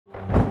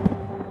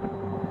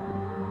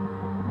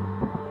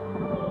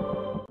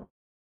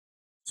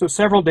So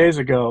several days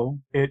ago,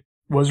 it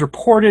was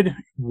reported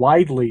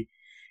widely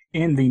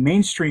in the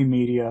mainstream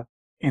media,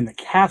 in the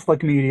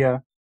Catholic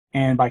media,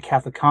 and by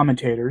Catholic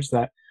commentators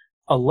that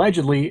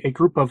allegedly a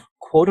group of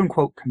quote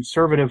unquote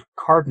conservative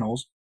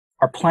cardinals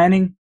are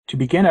planning to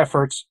begin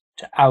efforts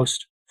to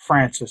oust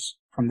Francis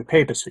from the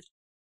papacy.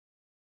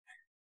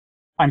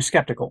 I'm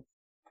skeptical.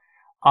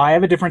 I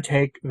have a different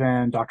take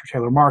than Dr.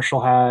 Taylor Marshall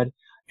had,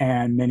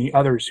 and many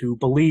others who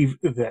believe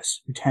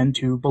this, who tend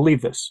to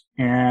believe this.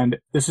 And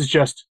this is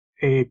just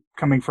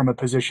coming from a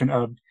position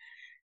of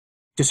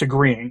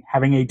disagreeing,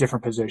 having a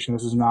different position.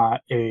 This is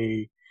not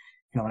an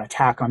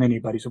attack on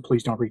anybody, so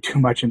please don't read too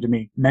much into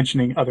me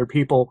mentioning other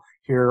people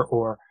here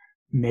or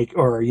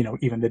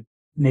even the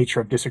nature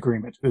of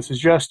disagreement. This is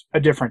just a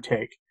different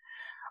take.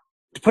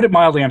 To put it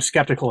mildly, I'm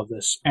skeptical of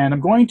this, and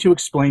I'm going to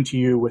explain to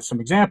you with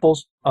some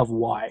examples of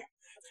why.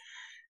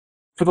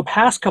 For the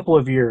past couple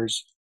of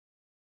years,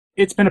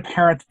 it's been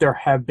apparent that there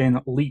have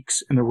been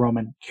leaks in the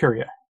Roman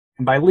Curia.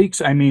 And by leaks,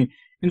 I mean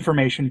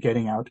information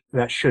getting out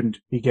that shouldn't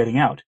be getting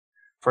out.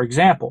 For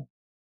example,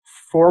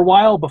 for a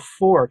while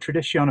before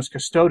Traditionis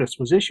Custodes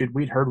was issued,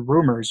 we'd heard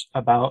rumors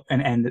about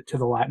an end to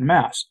the Latin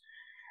Mass.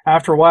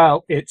 After a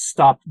while, it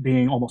stopped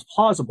being almost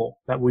plausible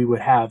that we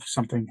would have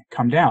something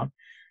come down.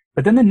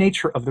 But then the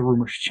nature of the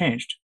rumors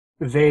changed.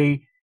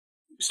 They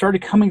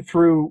started coming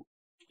through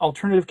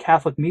alternative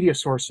Catholic media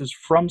sources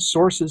from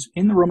sources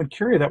in the Roman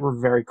Curia that were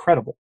very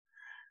credible.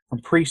 From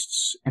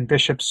priests and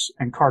bishops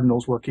and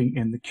cardinals working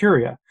in the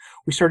Curia,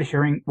 we started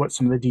hearing what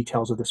some of the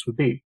details of this would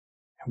be.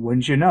 And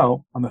wouldn't you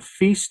know, on the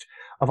feast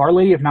of Our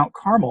Lady of Mount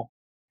Carmel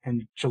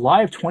in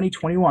July of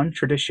 2021,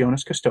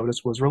 Traditionis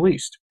Custodes was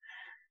released.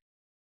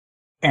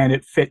 And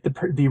it fit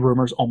the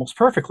rumors almost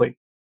perfectly.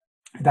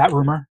 That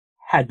rumor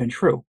had been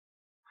true.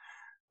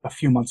 A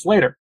few months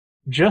later,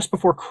 just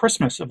before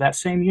Christmas of that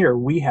same year,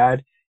 we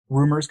had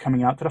rumors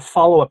coming out that a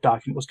follow-up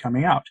document was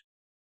coming out.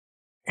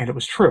 And it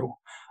was true.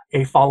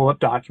 A follow-up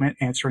document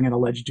answering an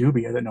alleged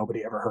dubia that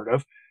nobody ever heard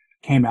of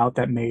came out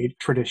that made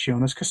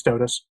Traditionis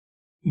Custodes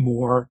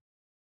more,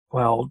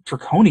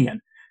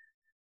 draconian.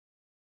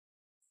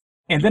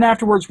 And then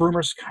afterwards,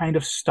 rumors kind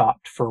of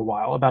stopped for a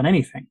while about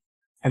anything.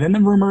 And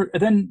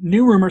then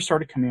new rumors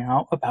started coming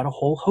out about a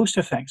whole host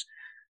of things,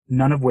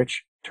 none of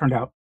which turned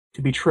out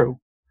to be true.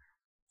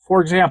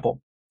 For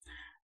example,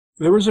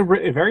 there was a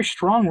very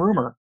strong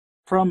rumor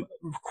from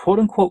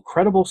quote-unquote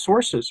credible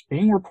sources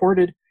being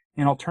reported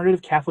in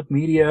alternative Catholic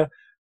media.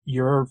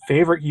 Your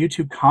favorite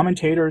YouTube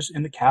commentators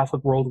in the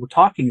Catholic world were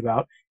talking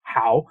about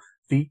how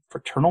the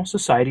Fraternal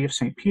Society of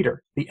St.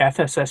 Peter, the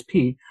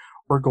FSSP,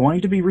 were going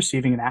to be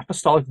receiving an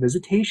apostolic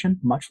visitation,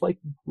 much like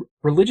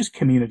religious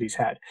communities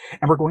had,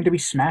 and were going to be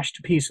smashed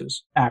to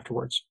pieces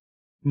afterwards,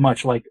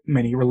 much like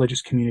many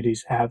religious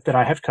communities have that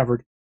I have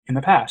covered in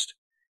the past.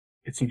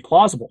 It seemed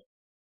plausible,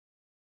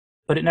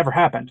 but it never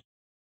happened.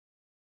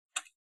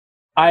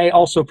 I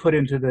also put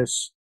into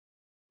this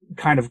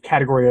kind of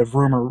category of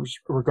rumors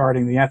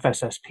regarding the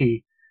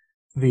FSSP,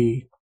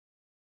 the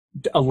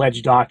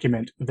alleged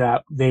document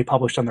that they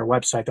published on their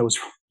website that was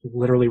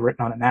literally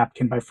written on a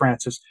napkin by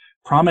Francis,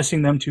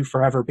 promising them to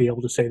forever be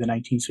able to say the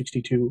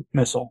 1962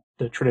 Missal,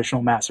 the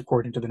traditional Mass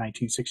according to the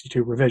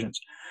 1962 revisions.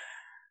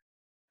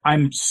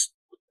 I'm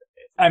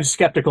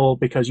skeptical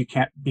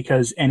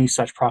because any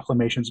such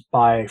proclamations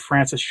by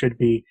Francis should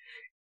be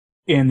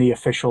in the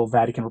official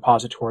Vatican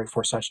repository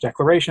for such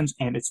declarations,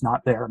 and it's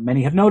not there.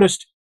 Many have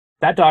noticed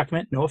that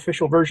document, no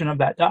official version of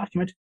that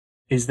document,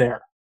 is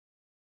there.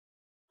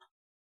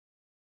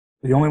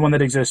 The only one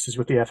that exists is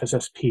with the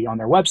FSSP on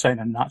their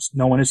website, and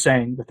no one is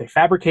saying that they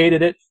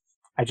fabricated it.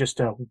 I just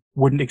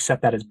wouldn't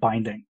accept that as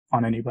binding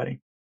on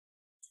anybody.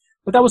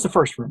 But that was the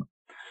first rumor.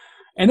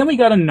 And then we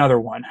got another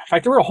one. In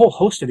fact, there were a whole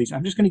host of these.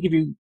 I'm just going to give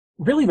you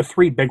really the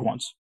three big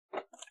ones.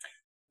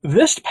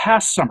 This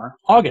past summer,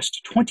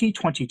 August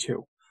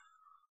 2022,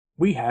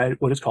 we had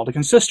what is called a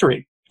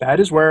consistory.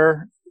 That is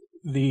where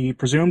the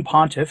presumed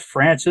pontiff,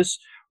 Francis,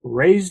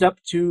 raised up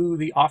to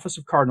the office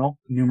of cardinal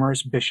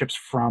numerous bishops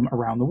from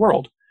around the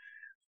world.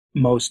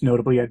 Most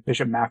notably at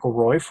Bishop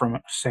McElroy from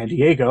San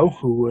Diego,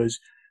 who was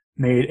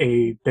made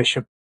a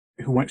bishop,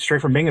 who went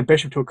straight from being a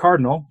bishop to a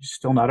cardinal. He's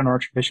still not an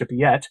archbishop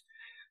yet,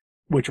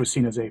 which was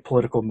seen as a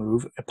political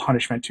move, a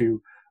punishment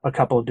to a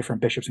couple of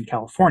different bishops in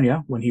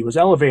California when he was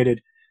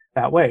elevated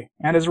that way,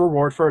 and as a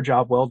reward for a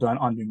job well done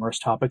on numerous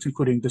topics,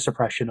 including the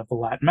suppression of the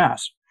Latin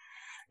Mass.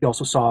 You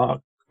also saw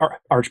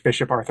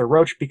Archbishop Arthur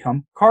Roche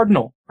become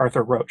Cardinal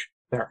Arthur Roche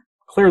there.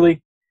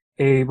 Clearly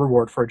a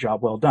reward for a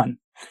job well done.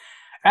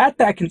 At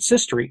that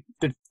consistory,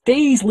 the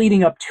days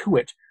leading up to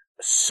it,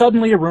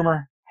 suddenly a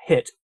rumor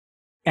hit,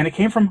 and it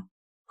came from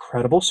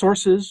credible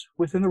sources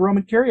within the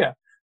Roman Curia.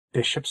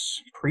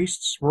 Bishops,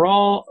 priests were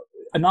all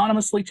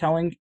anonymously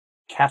telling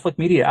Catholic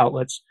media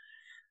outlets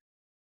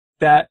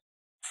that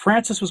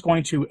Francis was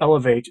going to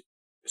elevate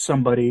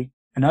somebody,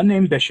 an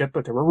unnamed bishop,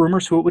 but there were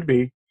rumors who it would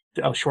be,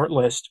 a short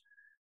list,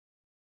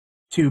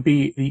 to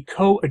be the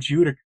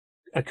coadjutor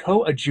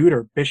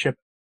bishop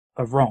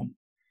of Rome.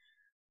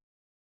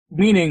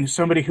 meaning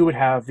somebody who would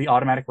have the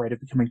automatic right of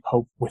becoming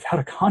pope without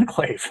a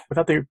conclave,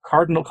 without the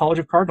College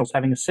of Cardinals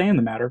having a say in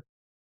the matter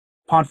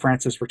upon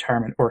Francis'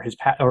 retirement or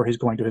his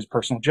going to his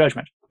personal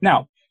judgment.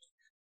 Now,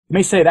 you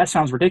may say that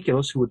sounds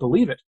ridiculous. Who would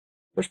believe it?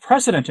 There's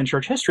precedent in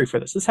church history for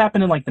this. This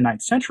happened in like the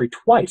 9th century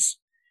twice.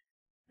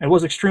 It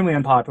was extremely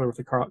unpopular with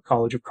the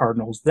College of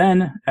Cardinals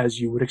then, as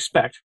you would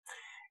expect,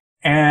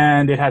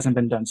 and it hasn't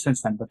been done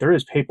since then, but there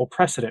is papal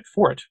precedent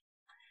for it.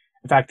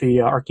 In fact,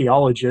 the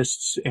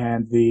archaeologists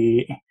and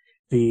the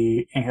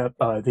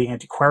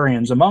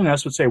antiquarians among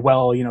us would say,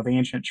 well, the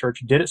ancient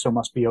church did it, so it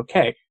must be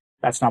okay.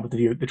 That's not what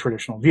the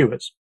traditional view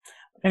is.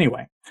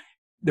 Anyway,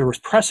 there was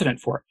precedent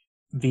for it.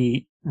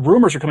 The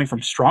rumors are coming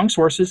from strong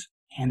sources,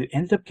 and it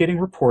ended up getting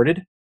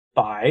reported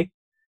by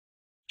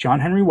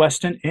John Henry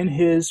Weston in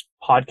his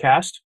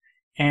podcast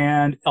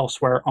and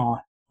elsewhere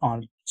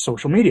on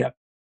social media.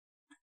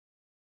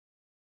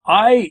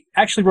 I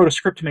actually wrote a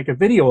script to make a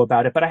video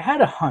about it, but I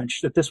had a hunch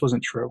that this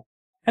wasn't true.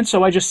 And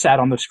so I just sat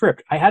on the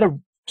script. I had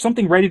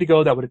something ready to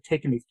go that would have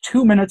taken me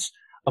 2 minutes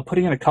of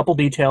putting in a couple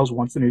details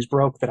once the news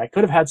broke, that I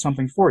could have had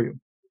something for you.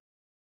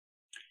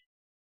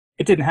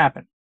 It didn't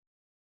happen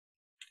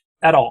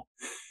at all.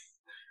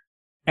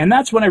 And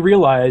that's when I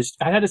realized,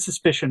 I had a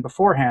suspicion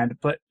beforehand,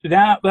 but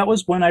that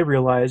was when I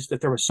realized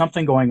that there was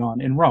something going on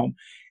in Rome.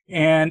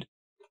 And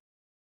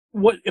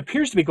what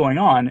appears to be going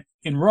on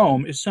in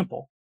Rome is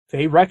simple.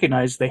 They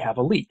recognize they have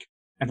a leak,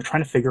 and they're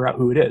trying to figure out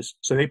who it is.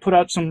 So they put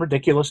out some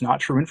ridiculous, not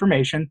true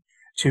information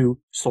to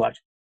select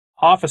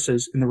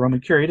offices in the Roman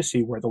Curia to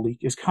see where the leak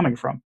is coming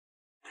from.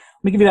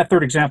 Let me give you that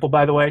third example,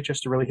 by the way,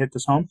 just to really hit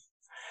this home.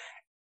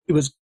 It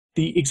was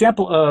the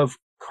example of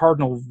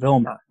Cardinal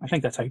Vilmor. I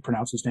think that's how you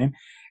pronounce his name.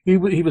 He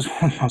was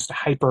one of the most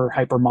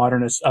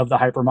hyper-modernists of the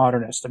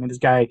hyper-modernists. I mean, this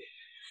guy,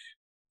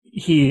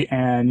 he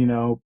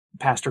and,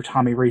 Pastor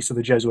Tommy Reese of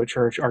the Jesuit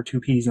Church are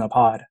two peas in a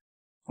pod.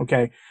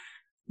 Okay?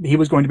 He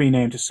was going to be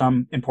named to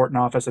some important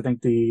office, I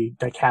think the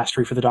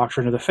dicastery for the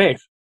doctrine of the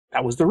faith.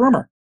 That was the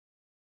rumor.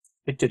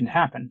 It didn't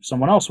happen.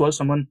 Someone else was,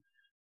 someone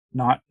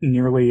not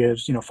nearly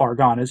as, far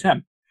gone as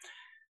him.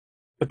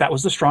 But that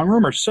was the strong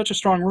rumor, such a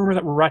strong rumor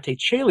that Rorate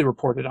Caeli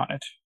reported on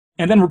it,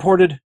 and then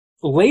reported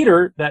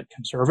later that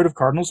conservative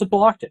cardinals had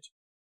blocked it.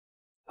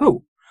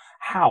 Who?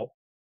 How?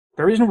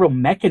 There is no real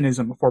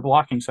mechanism for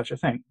blocking such a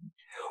thing.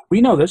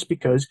 We know this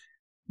because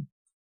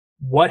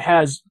what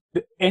has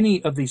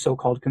any of these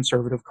so-called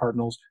conservative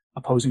cardinals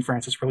opposing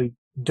Francis really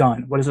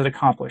done? What has it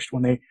accomplished?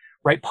 When they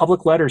write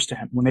public letters to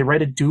him, when they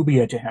write a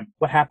dubia to him,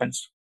 what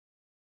happens?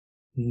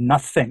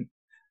 Nothing.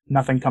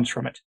 Nothing comes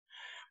from it.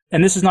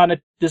 And this is not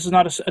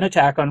an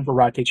attack on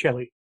Rorate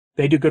Caeli.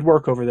 They do good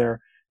work over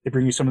there. They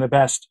bring you some of the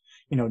best,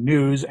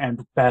 news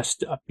and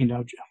best,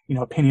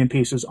 opinion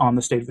pieces on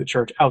the state of the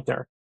church out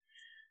there.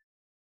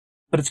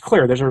 But it's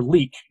clear there's a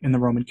leak in the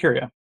Roman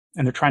Curia,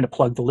 and they're trying to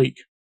plug the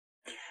leak.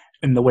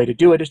 And the way to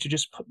do it is to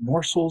just put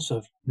morsels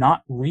of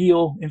not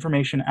real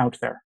information out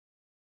there.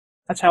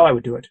 That's how I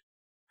would do it.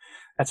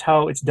 That's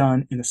how it's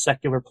done in the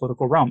secular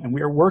political realm. And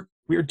we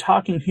are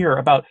talking here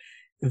about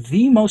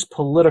the most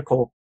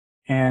political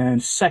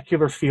and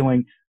secular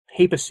feeling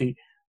papacy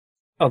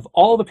of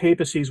all the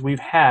papacies we've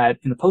had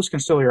in the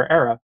post-conciliar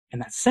era.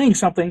 And that's saying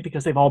something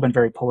because they've all been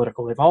very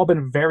political. They've all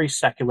been very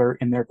secular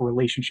in their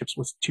relationships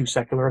to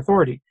secular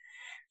authority.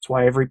 It's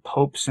why every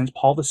pope since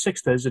Paul VI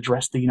has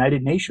addressed the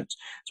United Nations.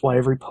 It's why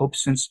every pope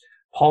since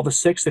Paul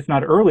VI, if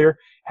not earlier,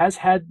 has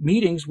had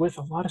meetings with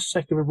a lot of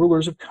secular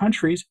rulers of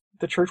countries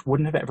the church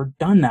wouldn't have ever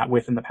done that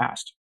with in the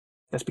past.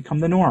 That's become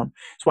the norm.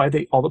 It's why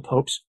all the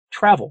popes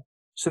travel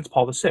since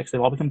Paul VI. They've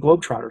all become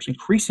globetrotters.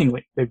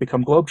 Increasingly, they've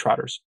become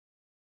globetrotters.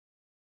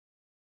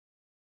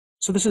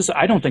 So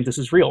I don't think this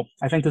is real.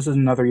 I think this is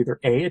another either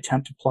A,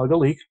 attempt to plug a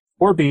leak,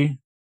 or B,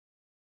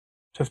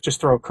 to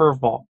just throw a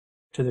curveball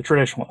to the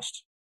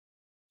traditionalists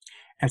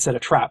and set a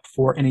trap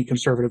for any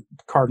conservative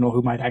cardinal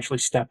who might actually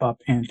step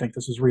up and think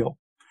this is real.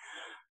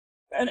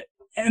 And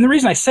the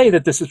reason I say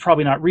that this is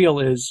probably not real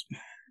is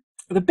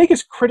the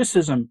biggest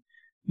criticism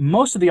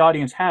most of the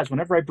audience has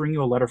whenever I bring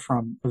you a letter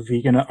from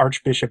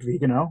Archbishop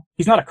Vigano.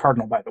 He's not a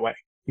cardinal, by the way.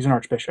 He's an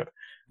archbishop,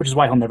 which is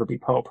why he'll never be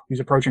pope.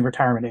 He's approaching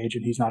retirement age,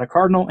 and he's not a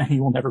cardinal, and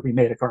he will never be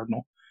made a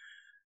cardinal.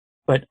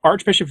 But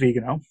Archbishop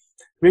Vigano,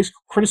 makes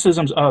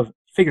criticisms of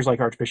figures like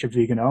Archbishop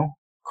Vigano,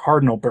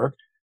 Cardinal Burke,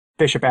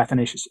 Bishop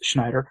Athanasius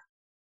Schneider,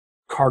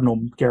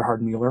 Cardinal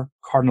Gerhard Mueller,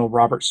 Cardinal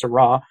Robert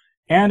Sarah,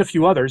 and a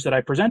few others that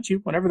I present to you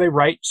whenever they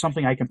write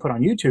something I can put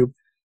on YouTube.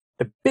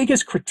 The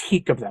biggest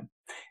critique of them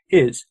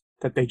is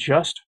that they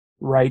just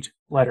write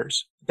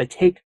letters. They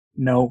take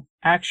no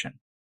action.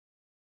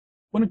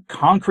 One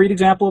concrete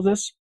example of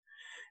this,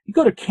 you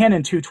go to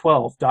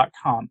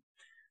canon212.com.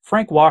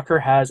 Frank Walker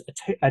has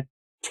a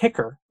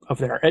ticker of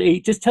there.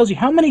 It just tells you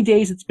how many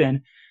days it's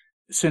been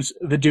since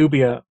the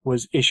dubia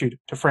was issued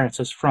to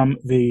Francis from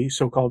the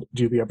so-called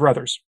dubia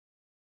brothers.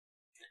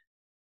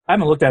 I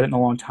haven't looked at it in a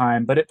long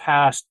time, but it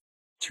passed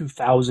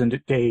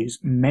 2,000 days,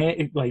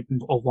 like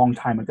a long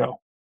time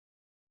ago.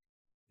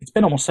 It's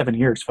been almost 7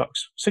 years,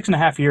 folks.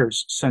 6.5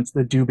 years since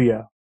the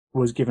dubia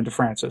was given to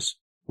Francis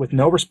with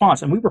no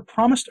response. And we were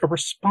promised a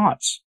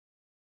response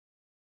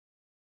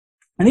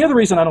And the other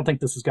reason I don't think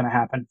this is going to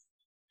happen,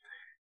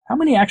 how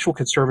many actual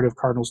conservative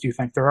cardinals do you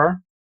think there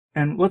are?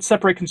 And let's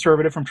separate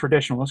conservative from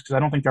traditionalist, because I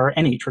don't think there are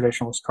any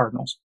traditionalist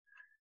cardinals.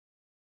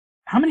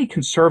 How many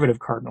conservative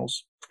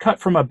cardinals,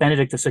 cut from a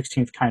Benedict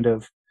XVI kind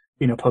of,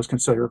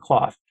 post-conciliar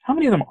cloth, how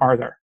many of them are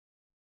there?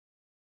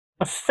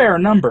 A fair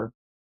number,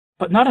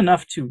 but not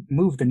enough to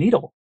move the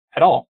needle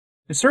at all.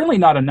 And certainly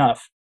not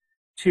enough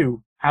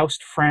to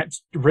oust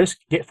France,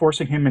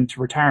 forcing him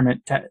into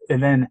retirement,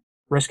 and then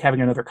risk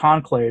having another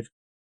conclave,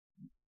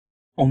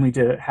 only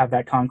to have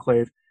that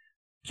conclave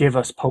give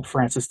us Pope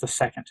Francis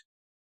II.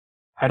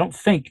 I don't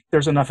think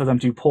there's enough of them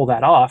to pull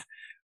that off,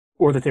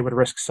 or that they would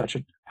risk such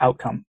an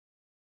outcome.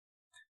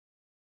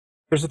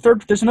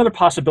 There's another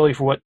possibility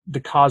for what the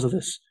cause of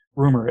this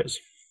rumor is.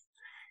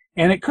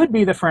 And it could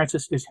be that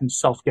Francis is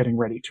himself getting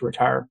ready to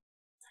retire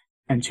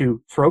and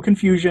to throw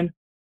confusion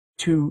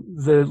to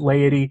the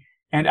laity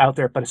and out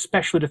there, but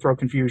especially to throw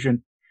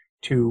confusion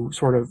to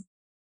sort of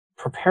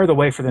prepare the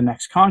way for the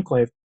next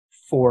conclave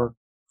for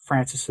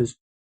Francis's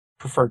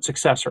preferred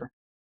successor.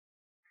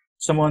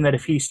 Someone that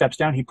if he steps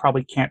down, he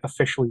probably can't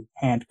officially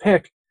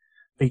handpick,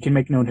 but he can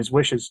make known his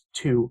wishes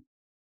to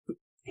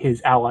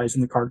his allies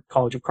in the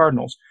College of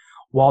Cardinals,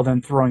 while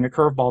then throwing a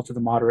curveball to the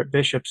moderate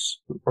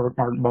bishops or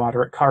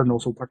moderate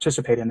cardinals who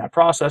participate in that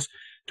process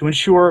to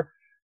ensure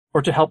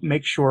or to help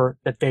make sure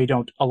that they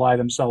don't ally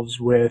themselves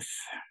with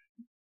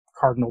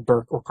Cardinal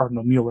Burke or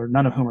Cardinal Mueller,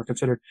 none of whom are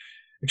considered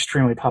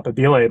extremely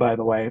papabile, by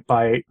the way,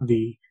 by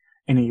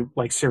any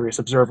serious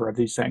observer of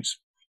these things.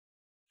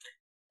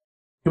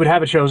 He would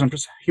have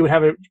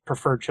a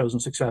preferred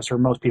chosen successor.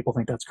 Most people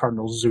think that's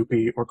Cardinal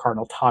Zuppi or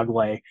Cardinal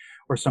Tagle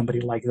or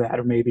somebody like that,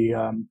 or maybe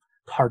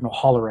Cardinal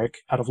Hollerich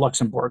out of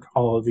Luxembourg.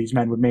 All of these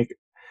men would make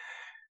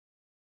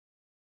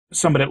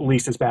somebody at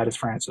least as bad as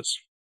Francis.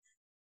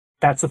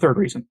 That's the third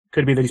reason.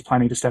 Could be that he's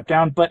planning to step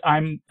down, but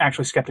I'm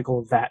actually skeptical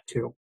of that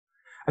too.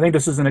 I think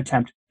this is an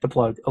attempt to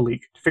plug a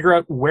leak, to figure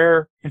out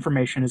where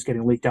information is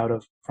getting leaked out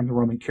of from the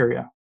Roman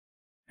Curia,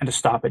 and to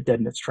stop it dead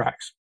in its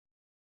tracks.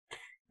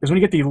 Because when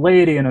you get the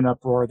laity in an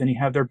uproar, then you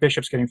have their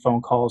bishops getting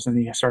phone calls,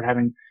 and you start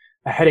having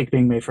a headache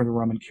being made from the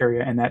Roman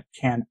Curia, and that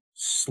can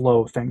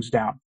slow things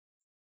down.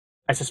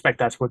 I suspect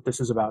that's what this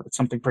is about. It's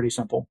something pretty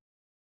simple.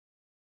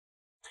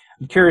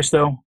 I'm curious,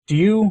 though, do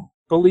you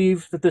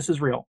believe that this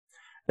is real?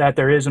 That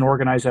there is an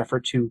organized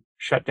effort to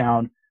shut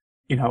down,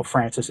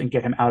 Francis and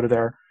get him out of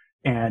there,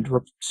 and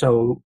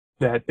so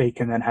that they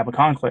can then have a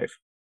conclave?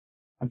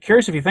 I'm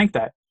curious if you think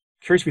that.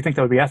 Curious if you think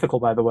that would be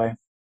ethical, by the way,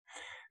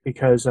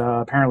 because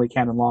apparently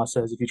canon law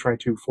says if you try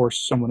to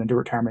force someone into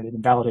retirement, it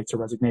invalidates a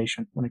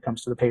resignation when it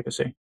comes to the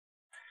papacy.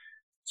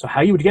 So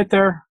how you would get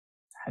there,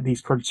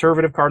 these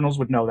conservative cardinals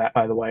would know that,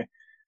 by the way.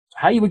 So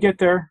how you would get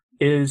there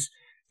is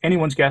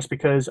anyone's guess,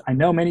 because I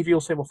know many of you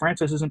will say, well,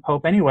 Francis isn't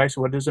Pope anyway,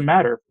 so what does it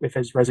matter if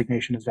his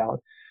resignation is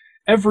valid?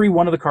 Every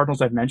one of the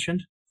cardinals I've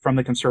mentioned from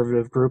the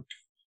conservative group,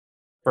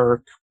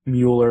 Burke,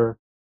 Mueller,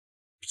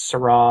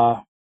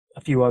 Sarah,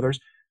 a few others,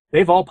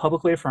 they've all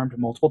publicly affirmed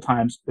multiple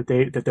times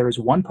that there is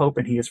one Pope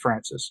and he is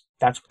Francis.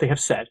 That's what they have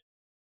said.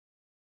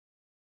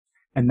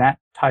 And that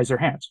ties their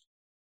hands.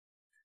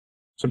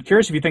 So I'm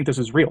curious if you think this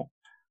is real,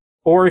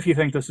 or if you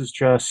think this is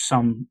just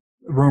some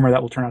rumor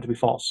that will turn out to be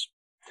false.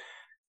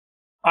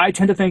 I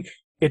tend to think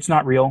it's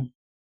not real.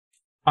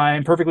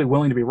 I'm perfectly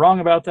willing to be wrong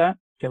about that.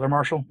 Taylor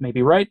Marshall may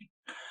be right.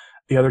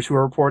 The others who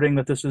are reporting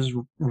that this is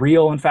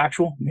real and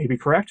factual may be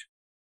correct.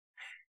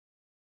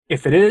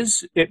 If it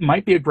is, it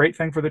might be a great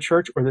thing for the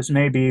church, or this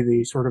may be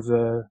the sort of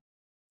the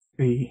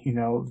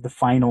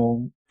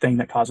final thing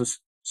that causes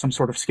some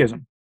sort of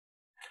schism.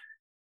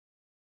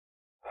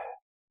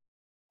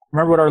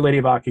 Remember what Our Lady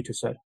of Akita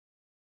said.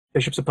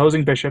 Bishops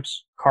opposing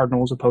bishops,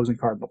 cardinals opposing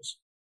cardinals.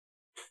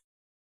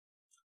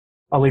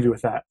 I'll leave you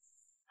with that.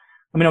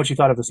 Let me know what you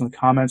thought of this in the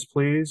comments,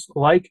 please.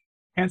 Like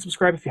and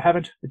subscribe if you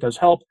haven't. It does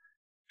help.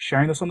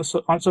 Sharing this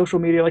on social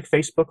media like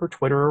Facebook or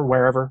Twitter or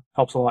wherever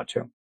helps a lot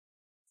too.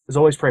 As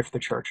always, pray for the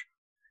church.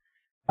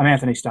 I'm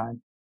Anthony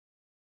Stein.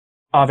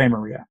 Ave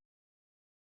Maria.